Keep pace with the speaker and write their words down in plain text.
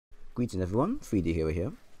Greetings everyone, 3D Hero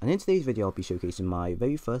here, and in today's video I'll be showcasing my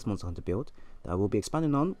very first Monster Hunter build that I will be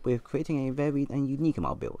expanding on with creating a varied and unique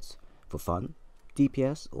amount of builds for fun,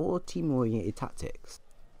 DPS or team oriented tactics.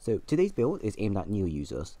 So today's build is aimed at new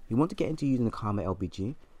users who want to get into using the Karma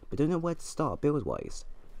LBG but don't know where to start build wise.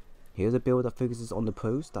 Here's a build that focuses on the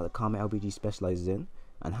pros that the Karma LBG specializes in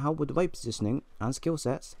and how with the right positioning and skill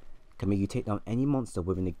sets can make you take down any monster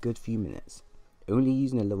within a good few minutes, only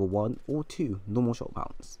using a level 1 or 2 normal shot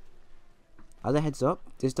rounds. As a heads up,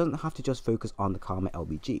 this doesn't have to just focus on the Karma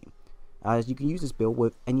LBG, as you can use this build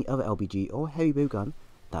with any other LBG or heavy bowgun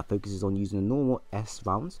that focuses on using the normal S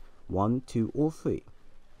rounds 1, 2 or 3.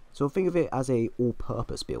 So think of it as a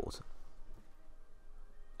all-purpose build.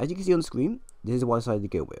 As you can see on the screen, this is what I decided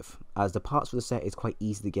to go with, as the parts for the set is quite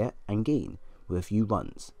easy to get and gain with a few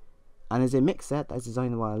runs. And it's a mixed set that is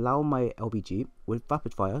designed to allow my LBG with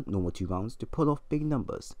rapid fire normal 2 rounds to pull off big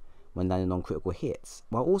numbers when landing on critical hits,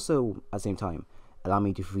 while also at the same time allow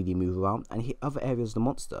me to freely move around and hit other areas of the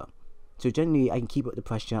monster, so generally I can keep up the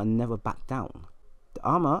pressure and never back down. The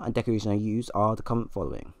armor and decoration I use are the current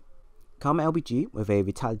following: Karma LBG with a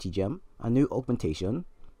Vitality Gem and no augmentation,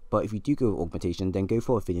 but if you do go with augmentation then go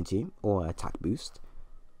for affinity or attack boost.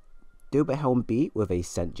 Dober Helm B with a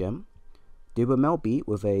Scent Gem, Dober Mel B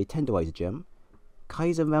with a Tenderizer Gem,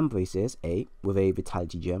 Kaiser Ram Braces A with a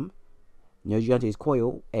Vitality Gem, Neo Gigante's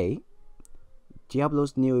Coil A,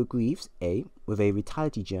 Diablo's Neo Greaves A with a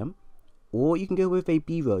Vitality Gem, or you can go with a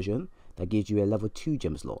B version that gives you a level 2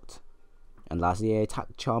 gem slot. And lastly, a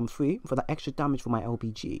Attack Charm 3 for that extra damage for my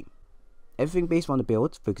LBG. Everything based on the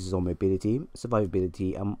build focuses on mobility,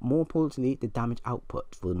 survivability, and more importantly the damage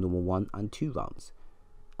output for the normal 1 and 2 rounds,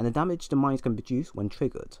 and the damage the mines can produce when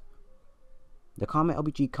triggered. The Karma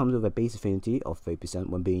LBG comes with a base affinity of 30%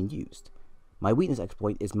 when being used. My weakness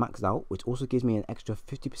exploit is maxed out, which also gives me an extra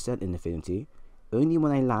 50% in affinity, only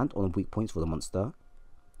when I land on weak points for the monster.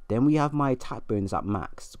 Then we have my attack bonus at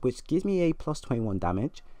max, which gives me a plus 21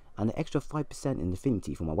 damage and an extra 5% in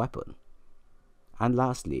affinity for my weapon. And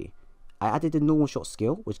lastly, I added the normal shot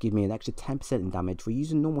skill, which gives me an extra 10% in damage for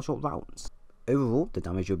using normal shot rounds. Overall, the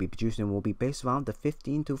damage you'll be producing will be based around the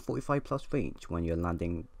 15 to 45 plus range when you're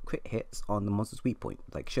landing crit hits on the monster's weak point,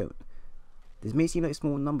 like shown. This may seem like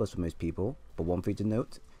small numbers for most people, but one thing to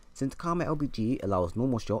note, since Karma LBG allows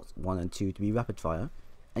normal shots 1 and 2 to be rapid fire,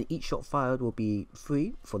 and each shot fired will be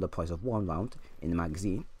free for the price of 1 round in the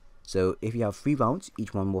magazine, so if you have 3 rounds,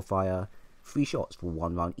 each one will fire 3 shots for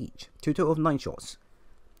 1 round each, to a total of 9 shots.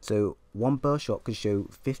 So one burst shot could show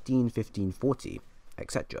 15, 15, 40,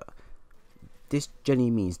 etc. This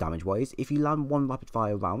generally means damage wise, if you land 1 rapid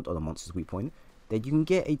fire round on a monster's weak point, then you can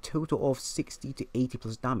get a total of 60 to 80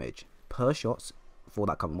 plus damage per shot for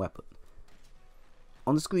that current weapon.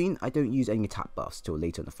 On the screen I don't use any attack buffs till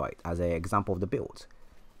later in the fight as an example of the build,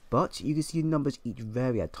 but you can see the numbers each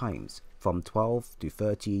vary at times from 12 to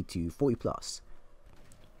 30 to 40 plus.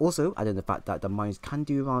 Also adding the fact that the mines can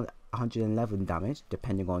do around 111 damage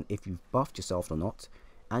depending on if you've buffed yourself or not,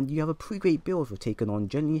 and you have a pretty great build for taking on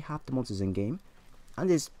generally half the monsters in game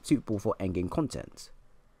and is suitable for endgame content.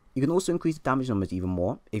 You can also increase the damage numbers even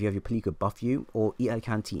more if you have your Palico buff you or eat at a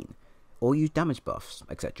canteen, or use damage buffs,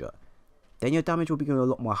 etc. Then your damage will be going a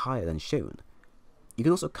lot more higher than shown. You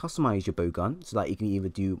can also customize your bowgun so that you can either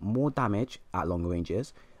do more damage at longer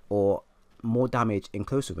ranges or more damage in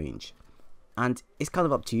closer range. And it's kind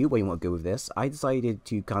of up to you where you want to go with this. I decided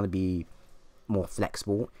to kind of be more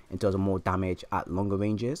flexible in terms of more damage at longer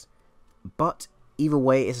ranges, but either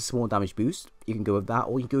way it's a small damage boost. You can go with that,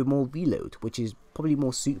 or you can go with more reload, which is probably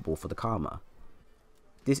more suitable for the Karma.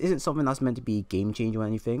 This isn't something that's meant to be game changer or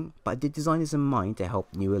anything, but I did design this in mind to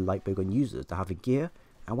help newer light bowgun users to have a gear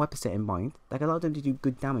and weapon set in mind that can allow them to do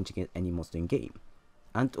good damage against any monster in game,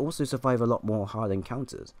 and also survive a lot more hard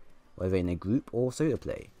encounters, whether in a group or solo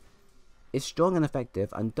play. It's strong and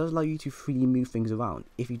effective and does allow you to freely move things around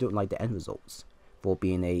if you don't like the end results, for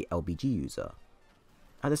being a LBG user.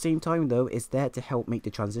 At the same time though, it's there to help make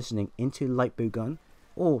the transitioning into light bowgun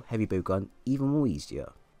or heavy bowgun even more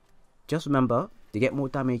easier. Just remember, to get more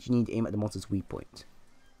damage you need to aim at the monster's weak point,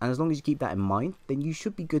 and as long as you keep that in mind, then you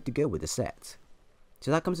should be good to go with the set.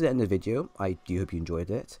 So that comes to the end of the video. I do hope you enjoyed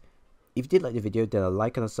it. If you did like the video, then a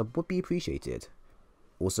like and a sub would be appreciated.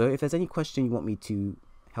 Also, if there's any question you want me to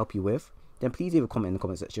help you with, then please leave a comment in the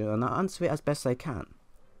comment section and I'll answer it as best I can.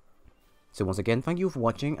 So once again, thank you for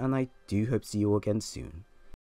watching and I do hope to see you all again soon.